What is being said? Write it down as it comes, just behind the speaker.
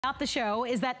About the show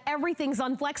is that everything's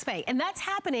on FlexPay, and that's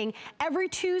happening every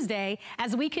Tuesday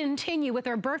as we continue with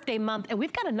our birthday month, and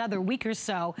we've got another week or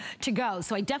so to go,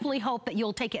 so I definitely hope that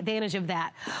you'll take advantage of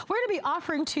that. We're going to be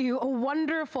offering to you a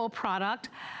wonderful product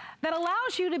that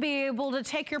allows you to be able to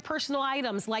take your personal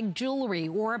items like jewelry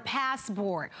or a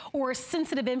passport or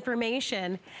sensitive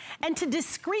information and to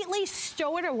discreetly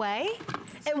stow it away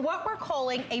in what we're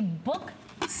calling a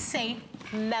book-safe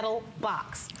metal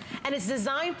box. And it's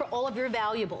designed for all of your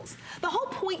valuables. The whole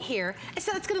point here is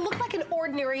that it's gonna look like an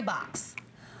ordinary box.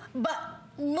 But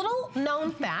little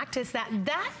known fact is that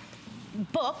that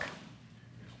book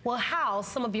will house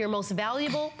some of your most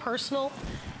valuable personal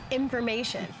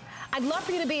information. I'd love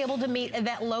for you to be able to meet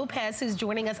Yvette Lopez, who's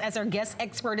joining us as our guest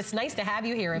expert. It's nice to have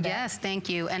you here, Yvette. Yes, thank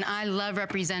you. And I love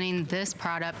representing this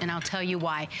product, and I'll tell you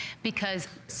why. Because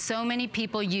so many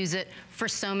people use it for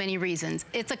so many reasons.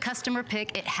 It's a customer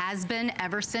pick. It has been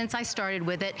ever since I started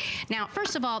with it. Now,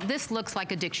 first of all, this looks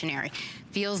like a dictionary,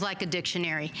 feels like a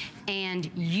dictionary,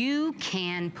 and you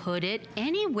can put it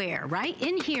anywhere, right?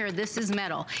 In here, this is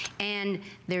metal, and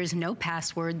there's no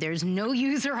password, there's no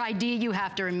user ID you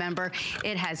have to remember.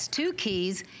 It has 2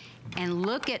 keys, and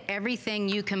look at everything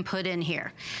you can put in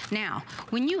here. Now,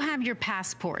 when you have your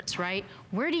passports, right,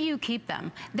 where do you keep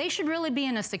them? They should really be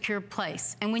in a secure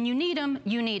place. And when you need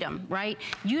them, right?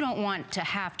 You don't want to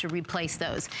have to replace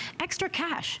those. Extra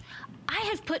cash. I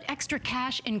have put extra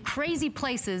cash in crazy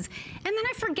places, and then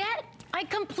I forget. I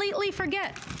completely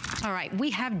forget. All right, we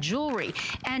have jewelry.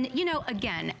 And you know,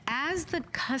 again, as the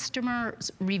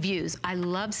customers' reviews, I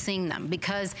love seeing them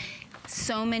because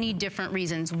so many different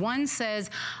reasons. One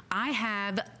says, I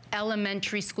have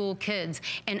elementary school kids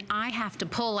and I have to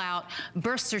pull out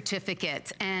birth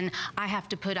certificates and I have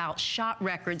to put out shop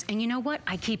records. And you know what?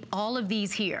 I keep all of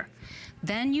these here.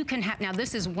 Then you can have, now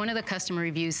this is one of the customer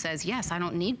reviews says, yes, I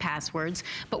don't need passwords,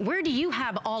 but where do you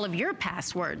have all of your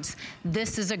passwords?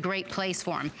 This is a great place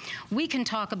for them. We can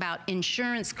talk about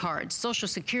insurance cards, social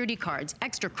security cards,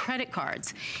 extra credit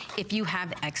cards. If you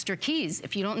have extra keys,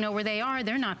 if you don't know where they are,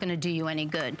 they're not gonna do you any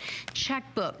good.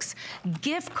 Checkbooks,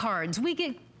 gift cards. We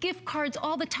get gift cards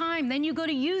all the time, then you go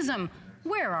to use them.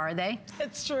 Where are they?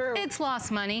 It's true. It's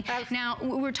lost money. Now,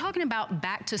 we're talking about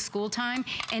back to school time,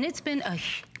 and it's been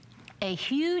a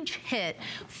huge hit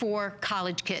for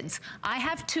college kids. I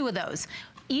have 2 of those.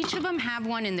 Each of them have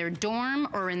one in their dorm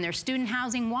or in their student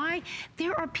housing. Why?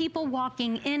 There are people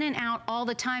walking in and out all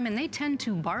the time, and they tend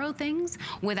to borrow things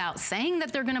without saying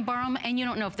that they're gonna borrow them, and you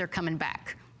don't know if they're coming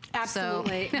back.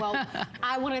 Absolutely. So. Well,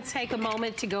 I want to take a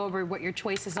moment to go over what your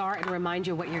choices are and remind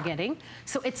you what you're getting.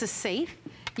 So it's a safe.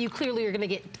 You clearly are going to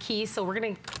get keys, so we're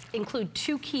going to include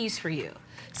 2 keys for you.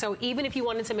 So even if you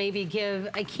wanted to maybe give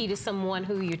a key to someone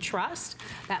who you trust,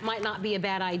 that might not be a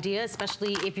bad idea,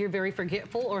 especially if you're very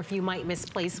forgetful or if you might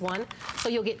misplace one. So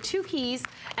you'll get 2 keys,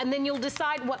 and then you'll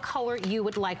decide what color you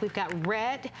would like. We've got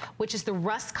red, which is the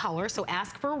rust color, so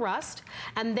ask for rust.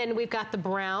 And then we've got the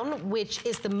brown, which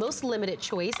is the most limited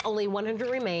choice, only 100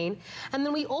 remain. And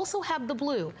then we also have the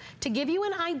blue. To give you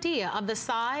an idea of the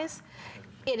size,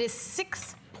 it is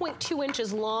 6.2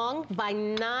 inches long by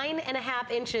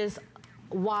 9.5 inches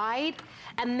wide,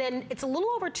 and then it's a little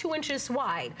over 2 inches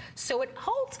wide. So it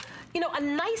holds, you know, a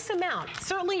nice amount.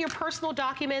 Certainly your personal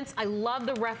documents. I love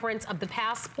the reference of the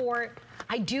passport.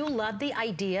 I do love the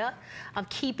idea of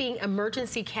keeping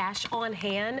emergency cash on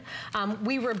hand.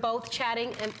 We were both chatting,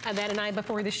 Yvette and I,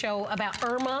 before the show about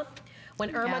Irma.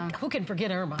 When Irma, who can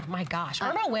forget Irma? My gosh,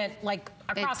 Irma went like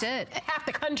across half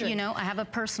the country. You know, I have a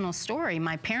personal story.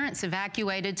 My parents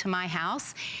evacuated to my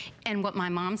house, and what my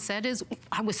mom said is,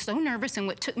 I was so nervous, and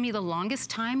what took me the longest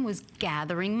time was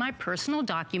gathering my personal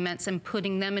documents and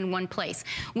putting them in one place.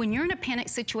 When you're in a panic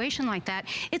situation like that,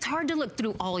 it's hard to look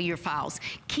through all your files.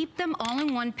 Keep them all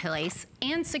in one place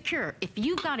and secure. If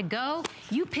you've got to go,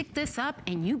 you pick this up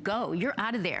and you go. You're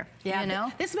out of there. Yeah, you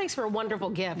know? This makes for a wonderful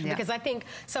gift because I think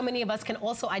so many of us can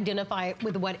also identify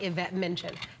with what Yvette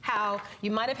mentioned. How you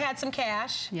might have had some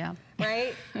cash,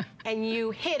 right? And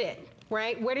you hid it,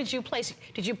 right? Where did you place it?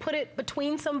 Did you put it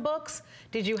between some books?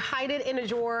 Did you hide it in a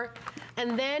drawer?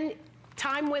 And then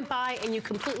time went by and you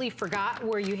completely forgot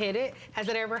where you hid it. Has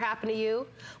it ever happened to you?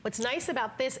 What's nice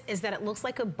about this is that it looks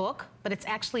like a book, but it's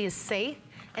actually a safe.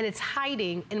 and it's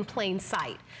hiding in plain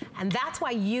sight. And that's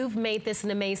why you've made this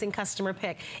an amazing customer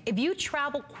pick. If you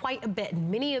travel quite a bit,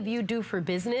 and many of you do for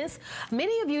business,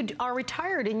 many of you are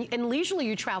retired and leisurely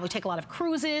you travel. You take a lot of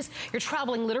cruises, you're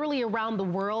traveling literally around the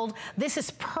world. This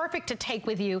is perfect to take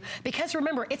with you because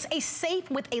remember, it's a safe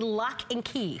with a lock and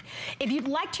key. If you'd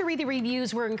like to read the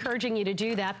reviews, we're encouraging you to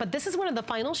do that, but this is one of the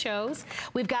final shows.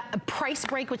 We've got a price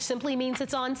break, which simply means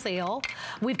it's on sale.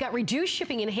 We've got reduced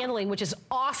shipping and handling, which is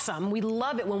awesome. We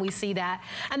love it when we see that.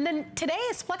 And then today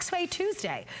is FlexPay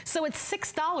Tuesday, so it's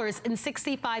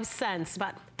 $6.65.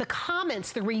 But the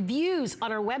comments, the reviews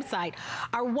on our website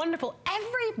are wonderful.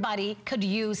 Everybody could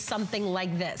use something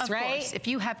like this, right? Of course, if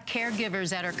you have caregivers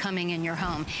that are coming in your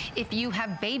home, if you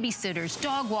have babysitters,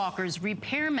 dog walkers,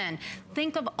 repairmen,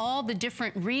 think of all the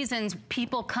different reasons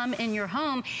people come in your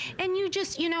home, and you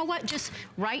just, you know what, just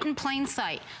right in plain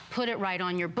sight. Put it right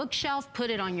on your bookshelf, put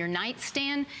it on your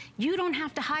nightstand. You don't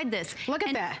have to hide this. Look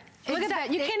at that. Look at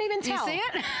that. You can't even tell. You see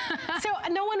it? So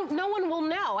no one will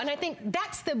know. And I think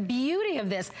that's the beauty of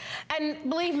this. And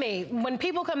believe me, when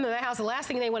people come to the house, the last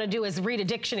thing they want to do is read a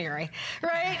dictionary,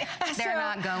 right? They're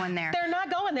not going there. They're not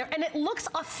going there. And it looks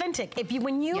authentic.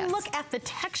 When you look at the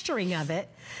texturing of it,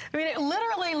 I mean, it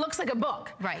literally looks like a book.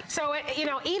 Right. So,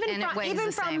 even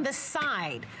from the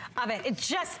side of it,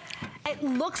 it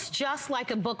looks just like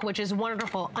a book, which is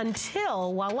wonderful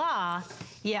until, voila,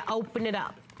 you open it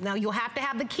up. Now, you'll have to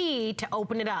have the key to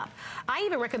open it up. I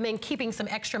even recommend keeping some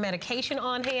extra medication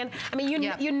on hand. I mean,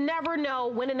 you never know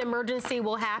when an emergency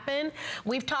will happen.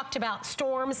 We've talked about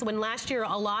storms when last year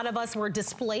a lot of us were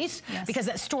displaced because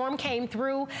that storm came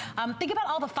through. Think about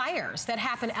all the fires that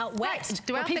happen out west.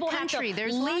 Throughout where people the country, have to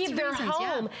there's leave their reasons,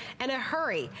 home in a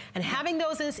hurry. And having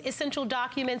those essential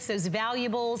documents, those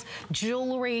valuables,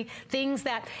 jewelry, things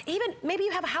that even maybe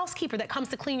you have a housekeeper that comes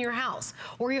to clean your house,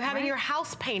 or you're having your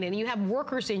house painted and you have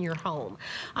workers in your home.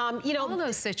 All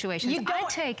those situations.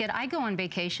 I go on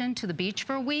vacation to the beach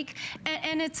for a week,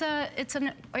 and it's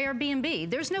an Airbnb.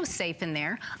 There's no safe in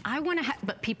there.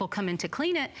 But people come in to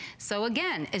clean it. So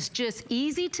again, it's just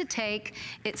easy to take.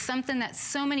 It's something that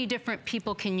so many different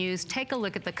people can use. Take a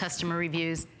look at the customer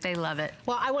reviews. They love it.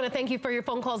 Well, I want to thank you for your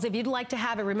phone calls. If you'd like to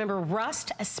have it, remember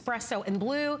rust, espresso, and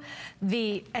blue.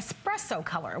 The espresso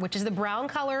color, which is the brown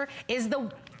color, is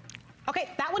the okay,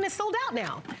 that one is sold out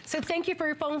now. So thank you for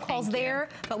your phone calls there.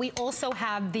 But we also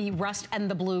have the rust and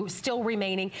the blue still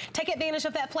remaining. Take advantage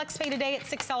of that FlexPay today at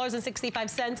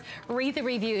 $6.65. Read the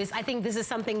reviews. I think this is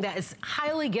something that is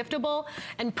highly giftable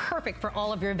and perfect for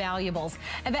all of your valuables.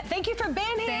 Yvette, thank you for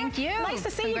being here. Thank you. Nice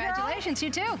to see you, girl. Congratulations,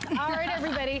 you too. All right,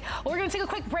 everybody. We're going to take a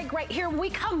quick break right here. When we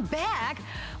come back,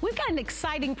 we've got an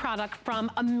exciting product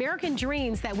from American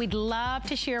Dreams that we'd love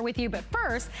to share with you. But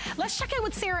first, let's check in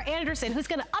with Sarah Anderson, who's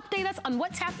going to update us on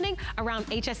what's happening around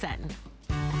HSN.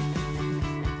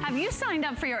 Have you signed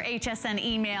up for your HSN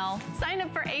email? Sign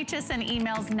up for HSN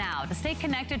emails now to stay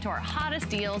connected to our hottest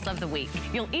deals of the week.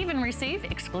 You'll even receive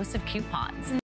exclusive coupons.